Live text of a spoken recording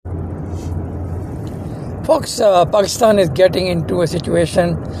Folks, Pakistan is getting into a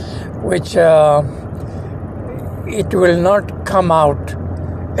situation which it will not come out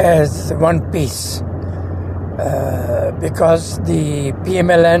as one piece because the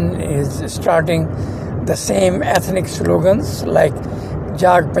PMLN is starting the same ethnic slogans like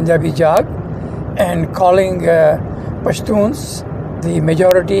Jaag Punjabi Jaag and calling Pashtuns, the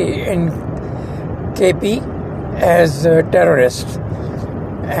majority in KP, as terrorists.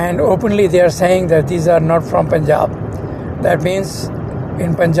 And openly they are saying that these are not from Punjab. That means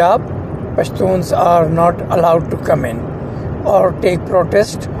in Punjab, Pashtuns are not allowed to come in or take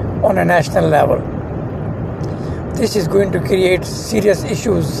protest on a national level. This is going to create serious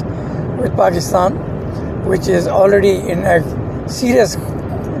issues with Pakistan, which is already in a serious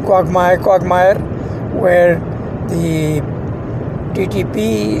quagmire where the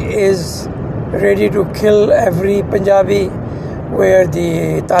TTP is ready to kill every Punjabi, where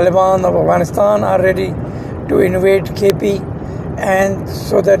the Taliban of Afghanistan are ready to invade KP, and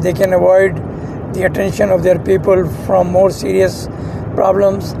so that they can avoid the attention of their people from more serious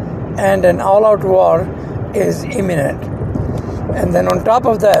problems, and an all-out war is imminent. And then on top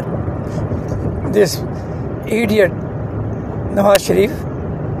of that, this idiot Nawaz Sharif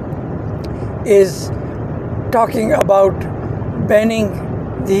is talking about banning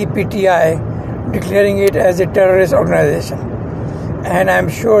the PTI, declaring it as a terrorist organization. And I'm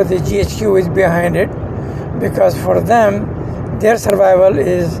sure the GHQ is behind it, because for them, their survival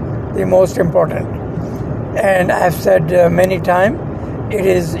is the most important. And I've said many times, it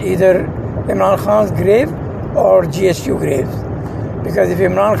is either Imran Khan's grave or GHQ graves. Because if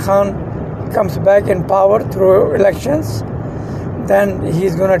Imran Khan comes back in power through elections, then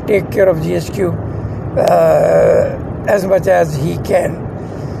he's going to take care of GHQ as much as he can.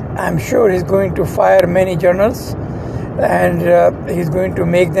 I'm sure he's going to fire many journalists, and he's going to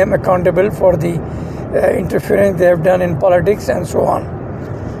make them accountable for the interference they have done in politics and so on.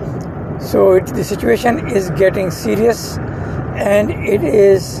 So the situation is getting serious, and it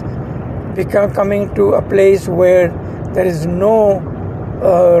is coming to a place where there is no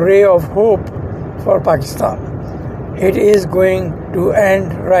ray of hope for Pakistan. It is going to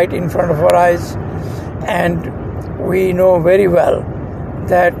end right in front of our eyes, and we know very well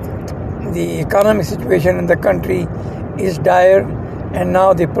that the economic situation in the country is dire, and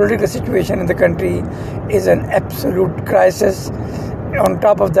now the political situation in the country is an absolute crisis. On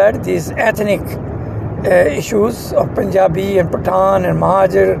top of that, these ethnic issues of Punjabi and Pathan and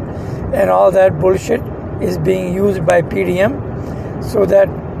Mahajir and all that bullshit is being used by PDM so that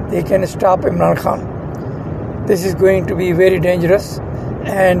they can stop Imran Khan. This is going to be very dangerous,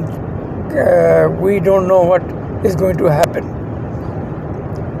 and we don't know what is going to happen.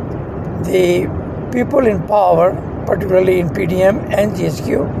 The people in power, particularly in PDM and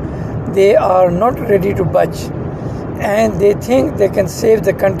GHQ, they are not ready to budge, and they think they can save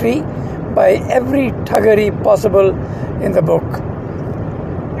the country by every thuggery possible in the book,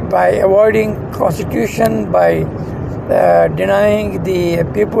 by avoiding constitution, by denying the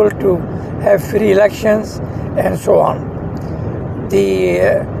people to have free elections, and so on.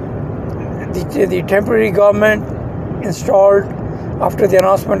 The temporary government installed after the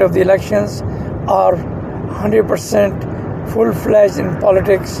announcement of the elections are 100% full-fledged in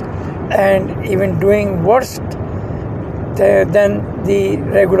politics, and even doing worse than the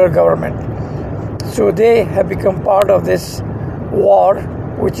regular government. So they have become part of this war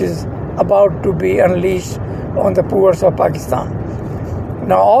which is about to be unleashed on the poor of Pakistan.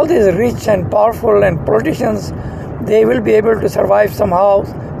 Now all these rich and powerful and politicians, they will be able to survive somehow,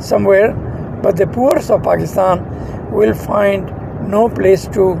 somewhere, but the poor of Pakistan will find no place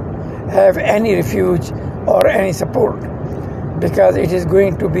to have any refuge or any support, because it is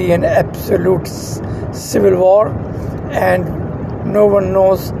going to be an absolute civil war, and no one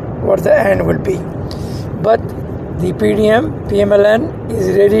knows what the end will be. But the PMLN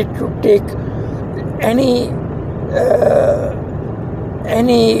is ready to take any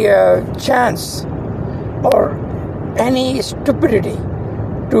chance or any stupidity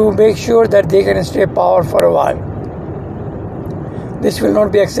to make sure that they can stay in power for a while. This will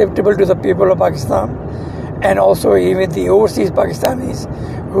not be acceptable to the people of Pakistan, and also even the overseas Pakistanis,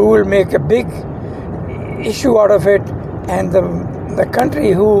 who will make a big issue out of it, and the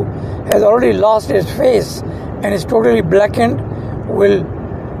country who has already lost its face and is totally blackened will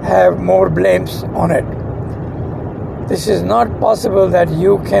have more blames on it. This is not possible that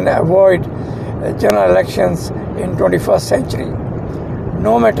you can avoid general elections in 21st century,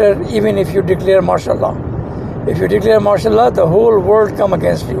 no matter even if you declare martial law. If you declare martial law, the whole world come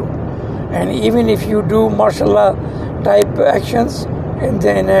against you. And even if you do martial law type actions in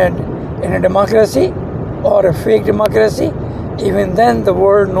a democracy, or a fake democracy, even then the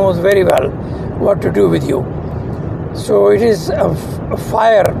world knows very well what to do with you. So it is a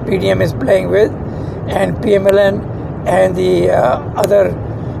fire PDM is playing with, and PMLN and the other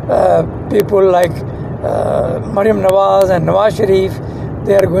people like Mariam Nawaz and Nawaz Sharif,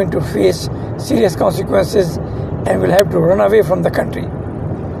 they are going to face serious consequences and will have to run away from the country.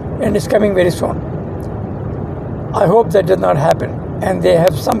 And it's coming very soon. I hope that does not happen and they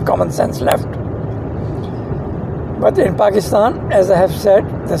have some common sense left. But in Pakistan, as I have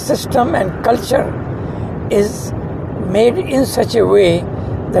said, the system and culture is made in such a way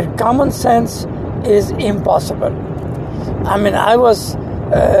that common sense is impossible. I mean, I was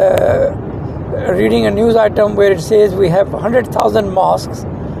reading a news item where it says we have 100,000 mosques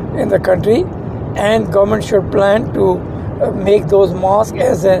in the country and government should plan to make those mosques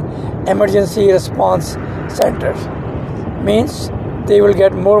as an emergency response centers. Means they will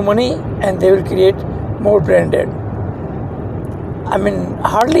get more money and they will create more brain dead. I mean,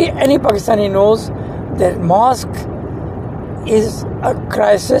 hardly any Pakistani knows that mosque is a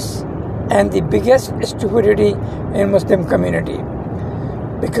crisis and the biggest stupidity in Muslim community.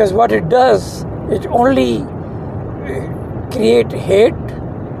 Because what it does, it only create hate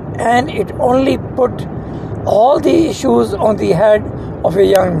and it only put all the issues on the head of a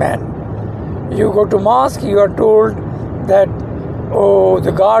young man. You go to mosque, you are told that, oh,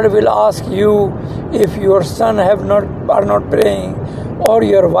 the God will ask you if your son are not praying or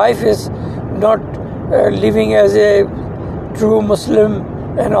your wife is not living as a true Muslim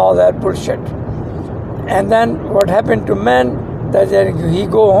and all that bullshit. And then what happened to men, that he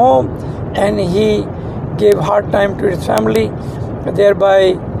go home and he gave hard time to his family,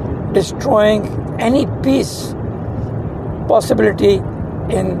 thereby destroying any peace possibility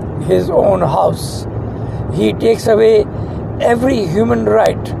in his own house. He takes away every human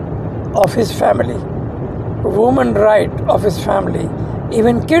right of his family, woman right of his family,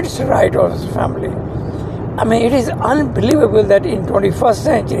 even kids right of his family. I mean, it is unbelievable that in 21st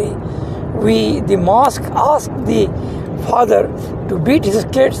century, the mosque ask the father to beat his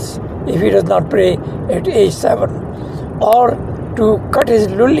kids if he does not pray at age 7, or to cut his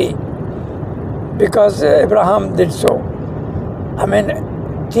lulli because Abraham did so. I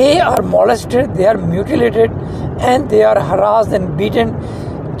mean, they are molested, they are mutilated, and they are harassed and beaten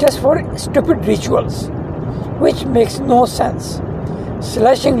just for stupid rituals, which makes no sense.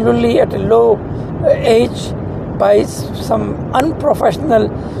 Slashing lulli at a low age by some unprofessional,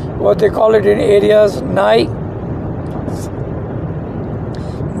 what they call it in areas, nai,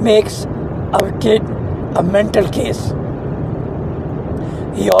 makes a kid a mental case.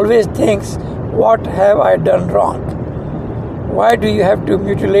 He always thinks, what have I done wrong? Why do you have to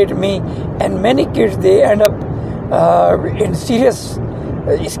mutilate me? And many kids, they end up in serious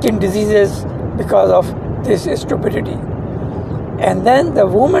skin diseases because of this stupidity. And then the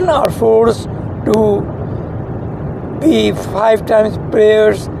women are forced to be 5 times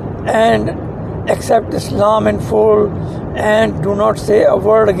prayers and accept Islam in full and do not say a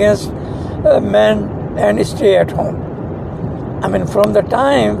word against men and stay at home. I mean, from the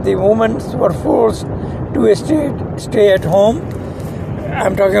time the women were forced to stay at home,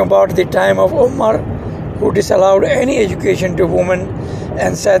 I'm talking about the time of Umar, who disallowed any education to women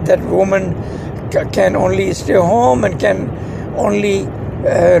and said that women can only stay home and can only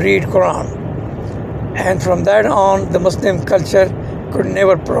read Quran. And from that on, the Muslim culture could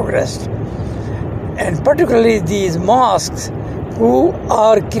never progress. And particularly these mosques who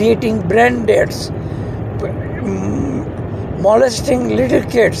are creating brain deads, molesting little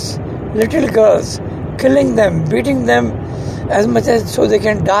kids, little girls, killing them, beating them as much as so they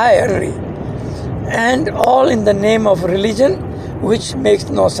can die early. And all in the name of religion, which makes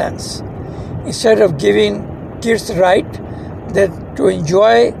no sense. Instead of giving kids right that to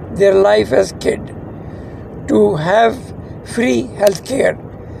enjoy their life as kid, to have free health care,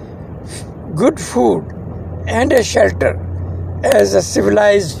 good food and a shelter as a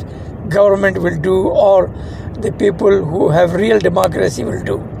civilized government will do, or the people who have real democracy will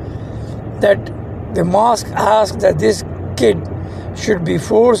do. That the mosque asks that this kid should be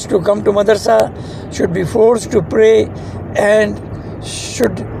forced to come to madrasa, should be forced to pray, and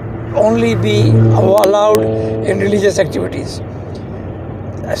should only be allowed in religious activities.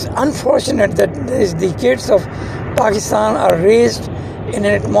 It's unfortunate that the kids of Pakistan are raised in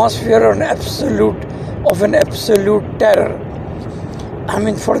an atmosphere of an absolute terror. I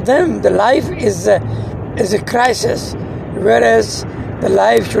mean, for them, the life is a crisis, whereas the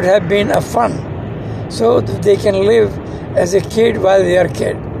life should have been a fun, so that they can live as a kid while they are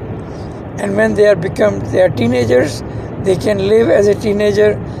kid. And when they are teenagers, they can live as a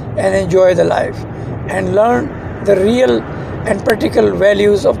teenager and enjoy the life. and learn the real and practical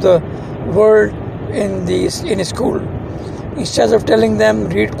values of the world in school. Instead of telling them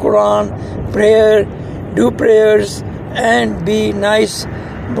read Quran, prayer, do prayers, and be nice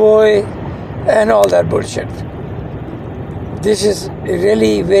boy and all that bullshit. This is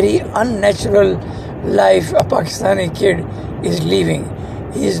really very unnatural life a Pakistani kid is living.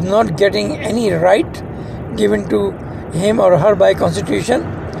 He is not getting any right given to him or her by constitution,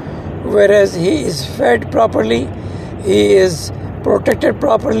 whereas he is fed properly, he is protected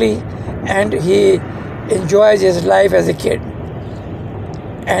properly, and he enjoys his life as a kid.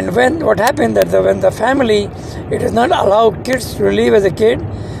 And what happened that when the family, it does not allow kids to live as a kid,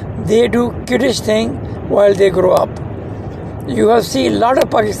 they do kiddish thing while they grow up. You have seen a lot of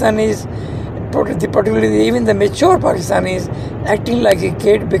Pakistanis, particularly even the mature Pakistanis, acting like a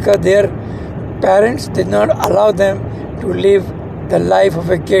kid because their parents did not allow them to live the life of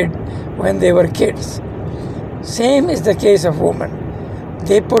a kid when they were kids. Same is the case of women.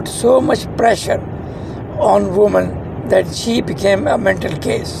 They put so much pressure on woman that she became a mental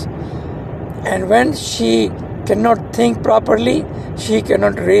case. And when she cannot think properly, she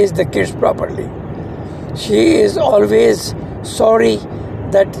cannot raise the kids properly. She is always sorry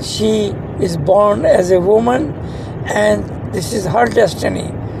that she is born as a woman, and this is her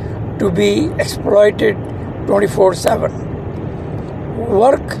destiny to be exploited 24/7.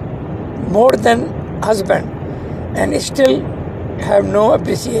 Work more than husband and still have no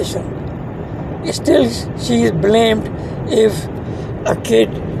appreciation. Still she is blamed if a kid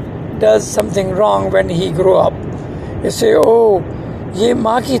does something wrong when he grew up. You say, oh, ye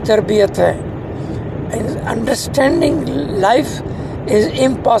maa ki tarbiyat hai. And understanding life is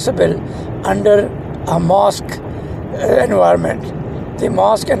impossible under a mosque environment. The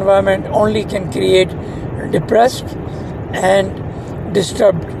mosque environment only can create depressed and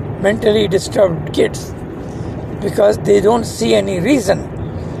mentally disturbed kids, because they don't see any reason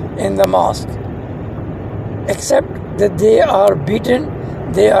in the mosque except that they are beaten,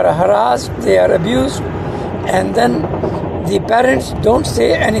 they are harassed, they are abused, and then the parents don't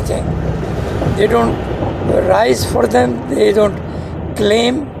say anything. They don't rise for them, they don't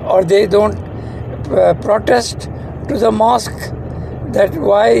claim or they don't protest to the mosque that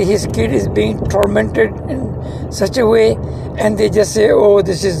why his kid is being tormented in such a way, and they just say, oh,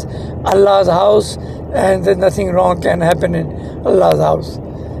 this is Allah's house and then nothing wrong can happen in Allah's house.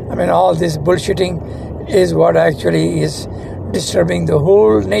 I mean, all this bullshitting is what actually is disturbing the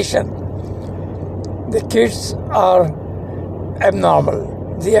whole nation. The kids are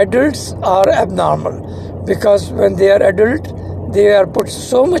abnormal. The adults are abnormal, because when they are adult, they are put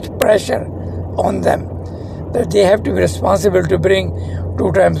so much pressure on them that they have to be responsible to bring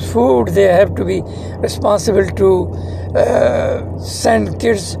 2 times food. They have to be responsible to send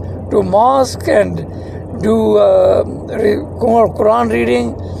kids to mosque and do Quran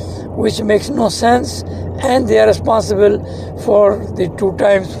reading, which makes no sense, and they are responsible for the 2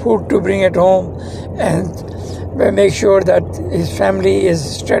 times food to bring at home and make sure that his family is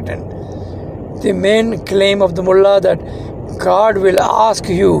straightened. The main claim of the mullah that God will ask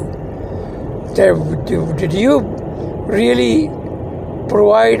you, did you really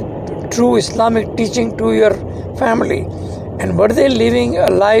provide true Islamic teaching to your family, and were they living a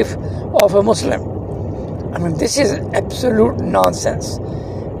life of a Muslim? I mean, this is absolute nonsense,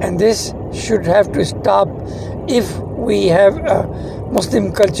 and this should have to stop if we have a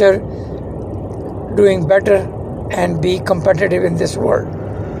Muslim culture doing better and be competitive in this world.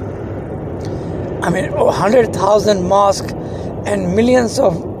 I mean, 100,000 mosques and millions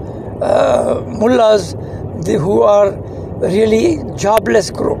of mullahs who are really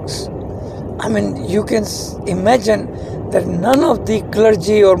jobless crooks. I mean, you can imagine that none of the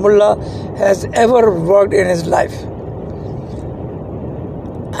clergy or mullah has ever worked in his life.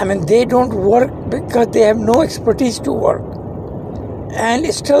 I mean, they don't work because they have no expertise to work. And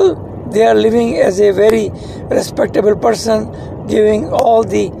still, they are living as a very respectable person, giving all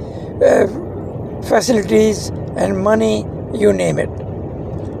the facilities and money, you name it.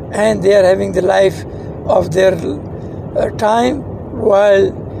 And they are having the life of their time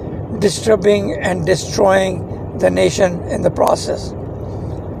while disturbing and destroying the nation in the process.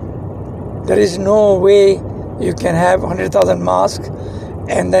 There is no way you can have 100,000 mosques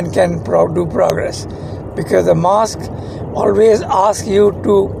and then can do progress, because the mosque always asks you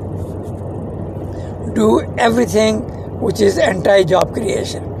to do everything which is anti-job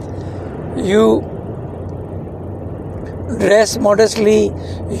creation. You dress modestly,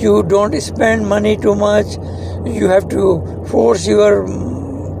 you don't spend money too much, you have to force your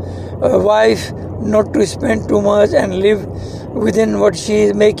wife not to spend too much and live within what she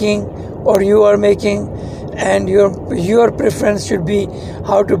is making, or you are making, and your preference should be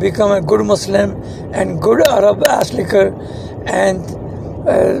how to become a good Muslim and good Arab asliker and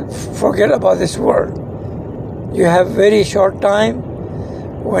forget about this world. You have very short time.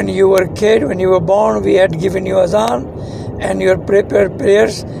 When you were a kid, when you were born, we had given you azan, and your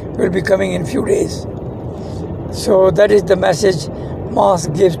prayers will be coming in few days. So that is the message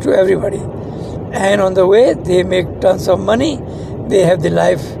mosque gives to everybody. And on the way, they make tons of money. They have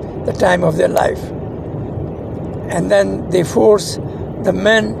the time of their life. And then they force the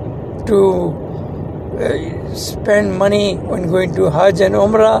men to spend money when going to Hajj and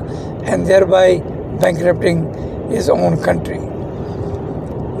Umrah, and thereby bankrupting his own country.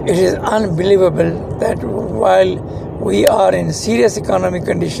 It is unbelievable that while we are in serious economic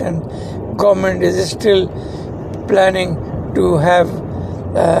condition, government is still planning to have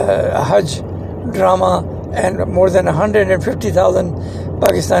a Hajj drama, and more than 150,000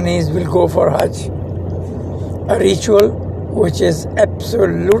 Pakistanis will go for Hajj. A ritual which is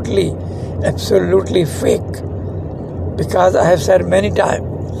absolutely fake. Because I have said many times,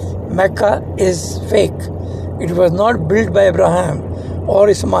 Mecca is fake. It was not built by Abraham or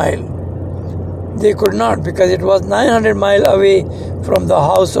Ismail. They could not, because it was 900 miles away from the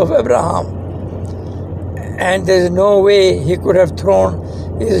house of Abraham. And there is no way he could have thrown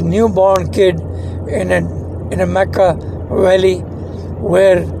his newborn kid in a Mecca valley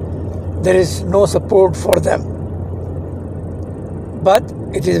where there is no support for them. But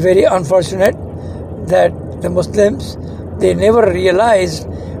it is very unfortunate that the Muslims, they never realized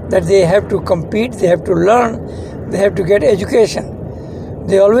that they have to compete, they have to learn, they have to get education.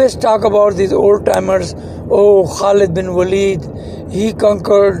 They always talk about these old-timers. Oh, Khalid bin Walid, he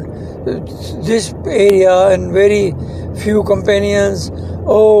conquered this area and very few companions.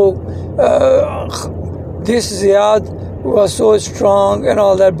 Oh, this Ziyad was so strong and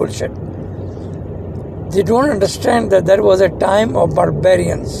all that bullshit. They don't understand that there was a time of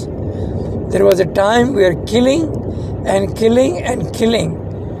barbarians. There was a time where killing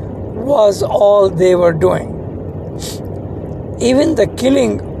was all they were doing. Even the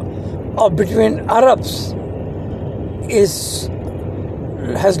killing of between Arabs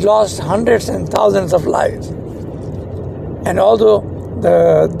has lost hundreds and thousands of lives. And although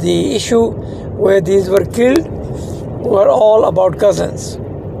the issue where these were killed were all about cousins,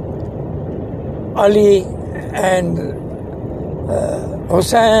 Ali and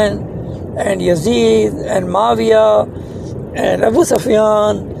Hussein and Yazid and Muawiyah and Abu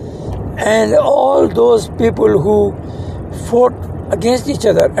Sufyan and all those people who fought against each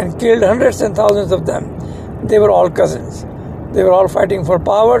other and killed hundreds and thousands of them. They were all cousins. They were all fighting for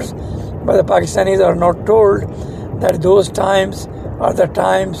powers, but the Pakistanis are not told that those times are the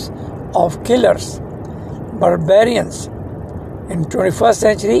times of killers, barbarians. In 21st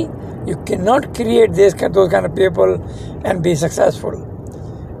century, you cannot create those kind of people and be successful.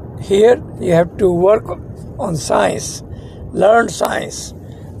 Here, you have to work on science, learn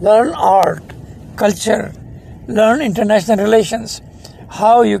art, culture, learn international relations,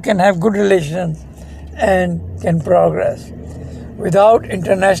 how you can have good relations and can progress. Without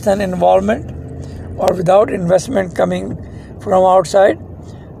international involvement or without investment coming from outside,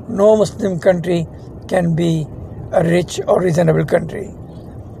 no Muslim country can be a rich or reasonable country.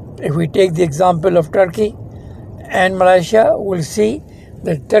 If we take the example of Turkey and Malaysia, we'll see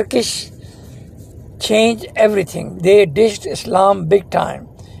that Turkish changed everything. They dished Islam big time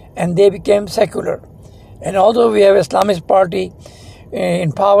and they became secular. And although we have Islamist party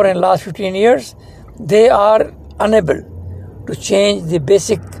in power in the last 15 years, they are unable to change the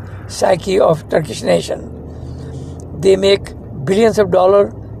basic psyche of Turkish nation. They make billions of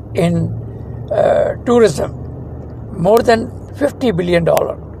dollars in tourism, more than $50 billion.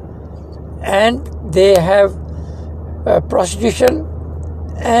 And they have prostitution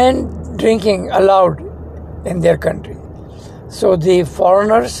and drinking allowed in their country. So the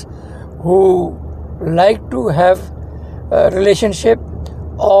foreigners who like to have a relationship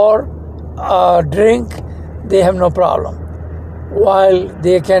or drink, they have no problem, while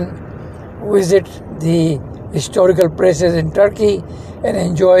they can visit the historical places in Turkey and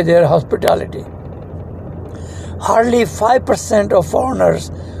enjoy their hospitality. Hardly 5% of foreigners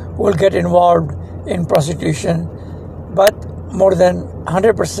will get involved in prostitution, but more than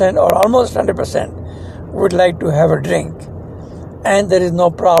 100% or almost 100% would like to have a drink. And there is no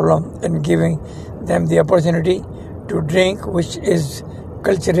problem in giving them the opportunity to drink, which is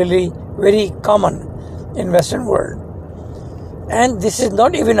culturally very common in Western world. And this is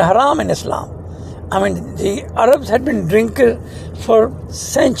not even haram in Islam. I mean, the Arabs had been drinking for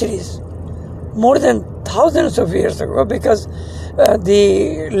centuries, more than thousands of years ago, because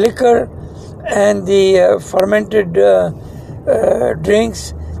the liquor and the fermented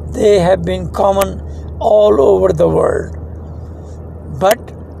drinks, they have been common all over the world. But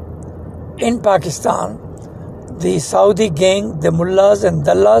in Pakistan, the Saudi gang, the mullahs and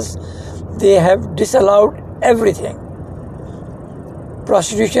dallahs, they have disallowed everything.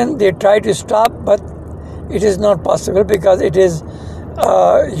 Prostitution, they try to stop, but it is not possible because it is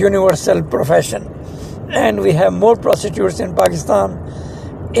a universal profession. And we have more prostitutes in Pakistan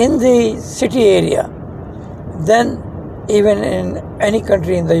in the city area than even in any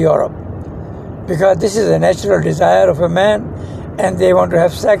country in the Europe, because this is a natural desire of a man, and they want to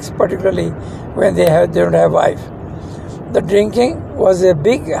have sex, particularly when they don't have wife. The drinking was a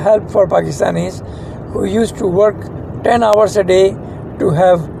big help for Pakistanis who used to work 10 hours a day to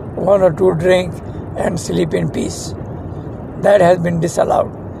have one or two drinks and sleep in peace. That has been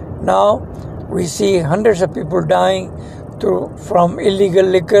disallowed. Now we see hundreds of people dying from illegal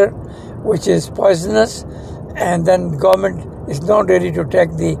liquor, which is poisonous, and then government is not ready to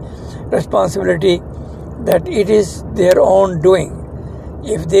take the responsibility that it is their own doing.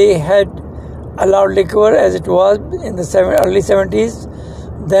 If they had allowed liquor as it was in the early 70s,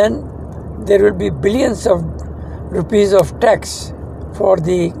 then there will be billions of rupees of tax for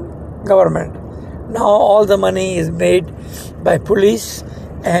the government. Now all the money is made by police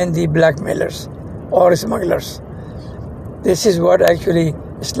and the blackmailers or smugglers. This is what actually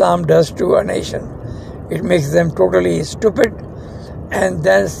Islam does to a nation. It makes them totally stupid, and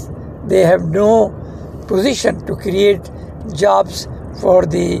thus they have no position to create jobs for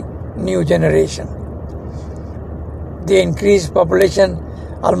the new generation. They increased population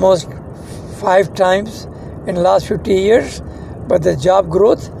almost 5 times in the last 50 years, but the job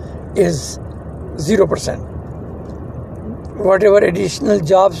growth is 0%. Whatever additional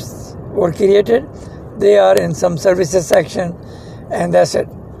jobs were created, they are in some services section, and that's it.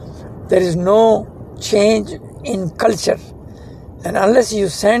 There is no change in culture, and unless you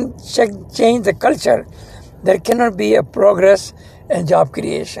change the culture, there cannot be a progress in job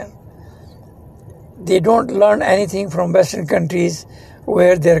creation. They don't learn anything from Western countries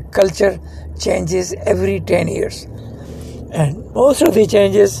where their culture changes every 10 years. And most of the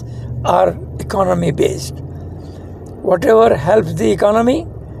changes are economy based. Whatever helps the economy,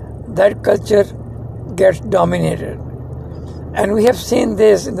 that culture gets dominated. And we have seen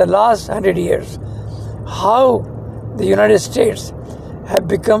this in the last 100 years, how the United States have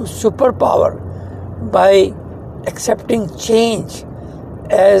become superpower by accepting change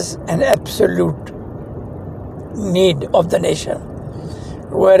as an absolute need of the nation.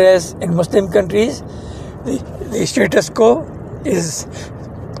 Whereas in Muslim countries, the status quo is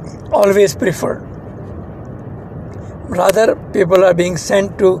always preferred. Rather, people are being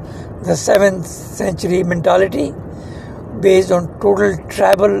sent to the 7th century mentality based on total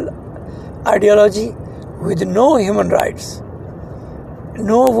tribal ideology with no human rights,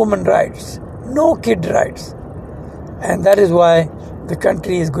 no woman rights, no kid rights. And that is why the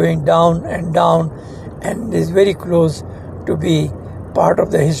country is going down and is very close to be part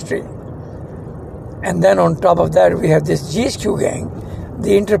of the history. And then on top of that, we have this GSQ gang,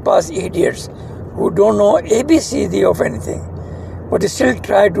 the interpass idiots who don't know ABCD of anything, but they still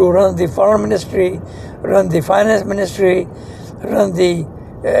try to run the foreign ministry, run the finance ministry, run the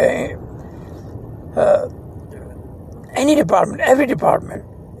any department, every department,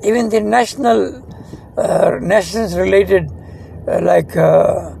 even the nations related like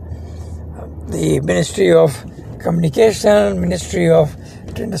the Ministry of Communication, Ministry of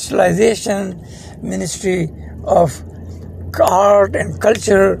Industrialization, Ministry of Art and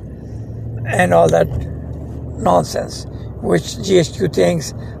Culture, and all that nonsense, which GSQ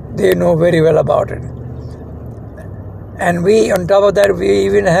thinks they know very well about it. And we, on top of that, we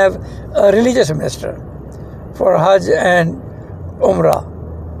even have a religious minister for Hajj and Umrah,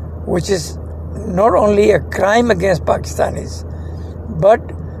 which is not only a crime against Pakistanis, but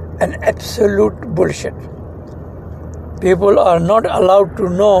an absolute bullshit. People are not allowed to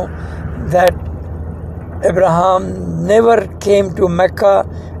know that Abraham never came to Mecca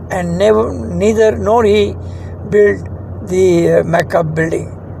and nor he built the Mecca building.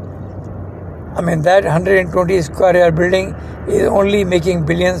 I mean, that 120 square yard building is only making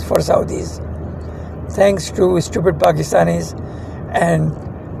billions for Saudis, thanks to stupid Pakistanis and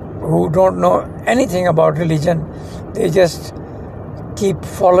who don't know anything about religion. They just keep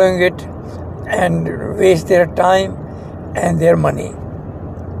following it and waste their time and their money.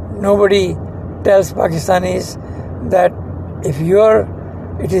 Nobody tells Pakistanis that it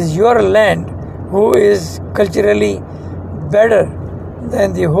is your land who is culturally better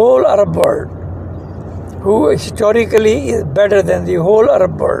than the whole Arab world, who historically is better than the whole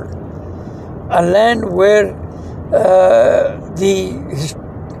Arab world. a land where the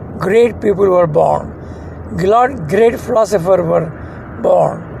great people were born, great philosophers were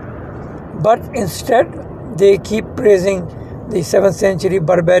born. But instead, they keep praising the 7th century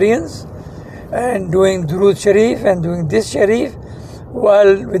barbarians and doing Durood Sharif and doing this Sharif,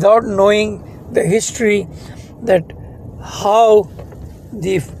 while without knowing the history that how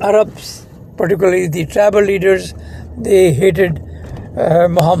the Arabs, particularly the tribal leaders, they hated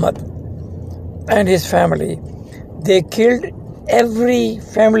Muhammad and his family. They killed every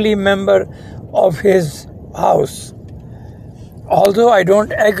family member of his house. Although I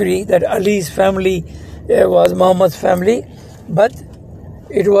don't agree that Ali's family was Muhammad's family, but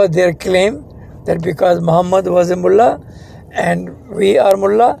it was their claim that because Muhammad was a mullah and we are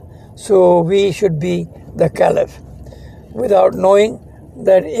mullah, so we should be the caliph, without knowing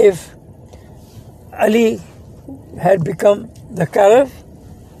that if Ali had become the caliph,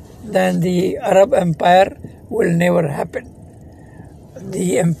 then the Arab Empire will never happen.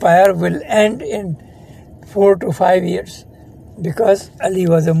 The empire will end in 4 to 5 years because Ali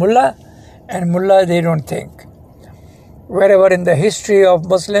was a mullah, and mullah they don't think. Wherever in the history of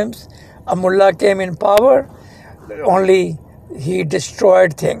Muslims a mullah came in power, only he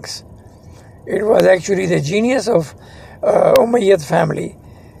destroyed things. It was actually the genius of Umayyad family,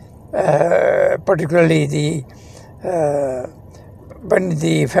 particularly the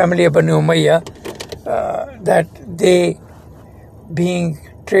family of Banu Umayyah, that they being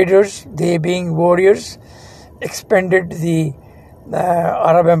traders, they being warriors, expanded the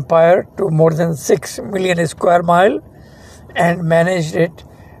Arab Empire to more than 6 million square mile and managed it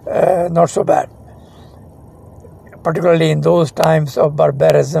not so bad, particularly in those times of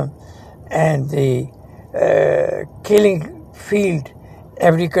barbarism and the killing field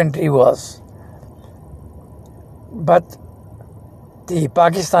every country was. But the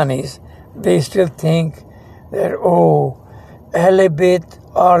Pakistanis, they still think that, Ahle Bayt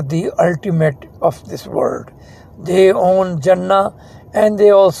are the ultimate of this world. They own Jannah and they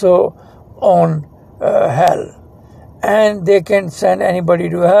also own hell. And they can send anybody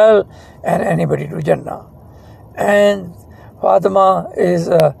to hell and anybody to Jannah. And Fatima is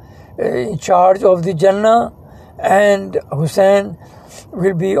in charge of the Jannah, and Hussein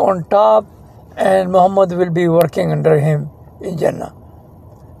will be on top, and Muhammad will be working under him in Jannah.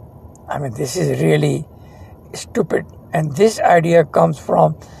 I mean, this is really stupid. And this idea comes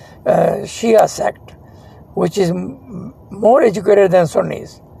from Shia sect, which is more educated than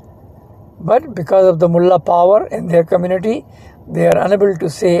Sunnis. But because of the mullah power in their community, they are unable to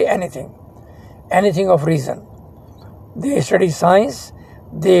say anything of reason. They study science,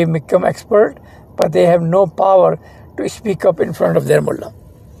 they become expert, but they have no power to speak up in front of their mullah.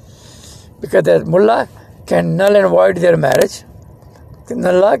 Because the mullah can null and void their marriage. The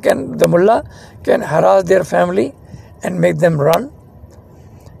mullah can harass their family and make them run.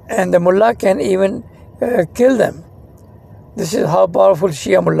 And the mullah can even kill them. This is how powerful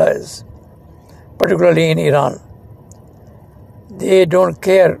Shia mullah is, particularly in Iran. They don't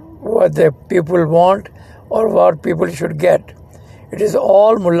care what the people want or what people should get. It is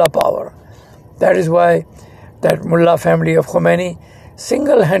all mullah power. That is why that mullah family of Khomeini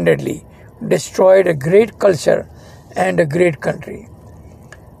single-handedly destroyed a great culture and a great country.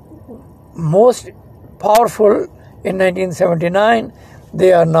 Most powerful in 1979,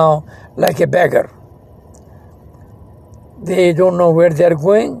 they are now like a beggar. They don't know where they are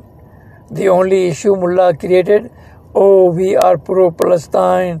going. The only issue mullah created, we are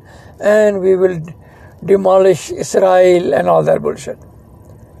pro-Palestine and we will demolish Israel and all that bullshit.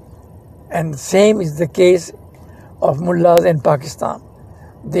 And same is the case of mullahs in Pakistan.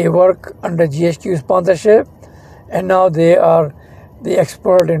 They work under GHQ sponsorship, and now they are the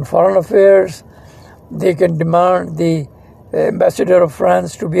expert in foreign affairs. They can demand the ambassador of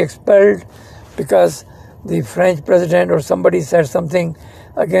France to be expelled because the French president or somebody said something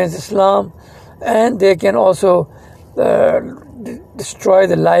against Islam, and they can also destroy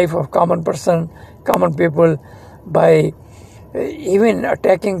the life of common people by even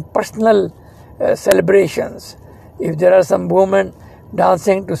attacking personal celebrations. If there are some women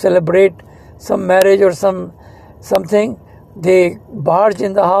dancing to celebrate some marriage or something, they barge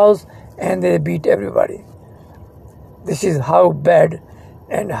in the house and they beat everybody. This is how bad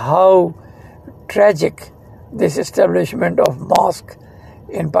and how tragic this establishment of mosque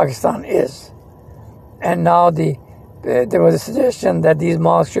in Pakistan is. And now there was a suggestion that these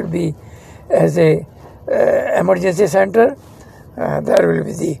mosques should be as a emergency center. That will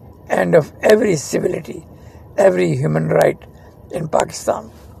be the end of every civility, every human right in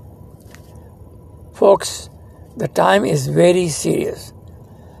Pakistan. Folks, the time is very serious.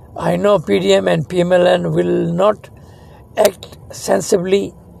 I know PDM and PMLN will not act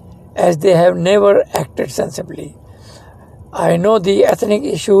sensibly as they have never acted sensibly. I know the ethnic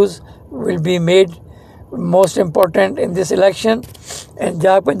issues will be made most important in this election, and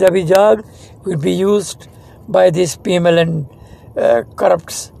Jag Punjabi Jag will be used by these PMLN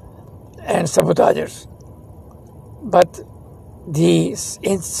corrupts and sabotagers. But the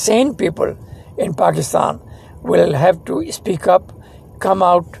insane people in Pakistan will have to speak up, come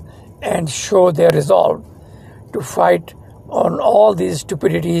out and show their resolve to fight on all these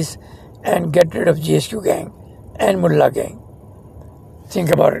stupidities and get rid of GSQ gang and Mullah gang.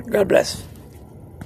 Think about it. God bless.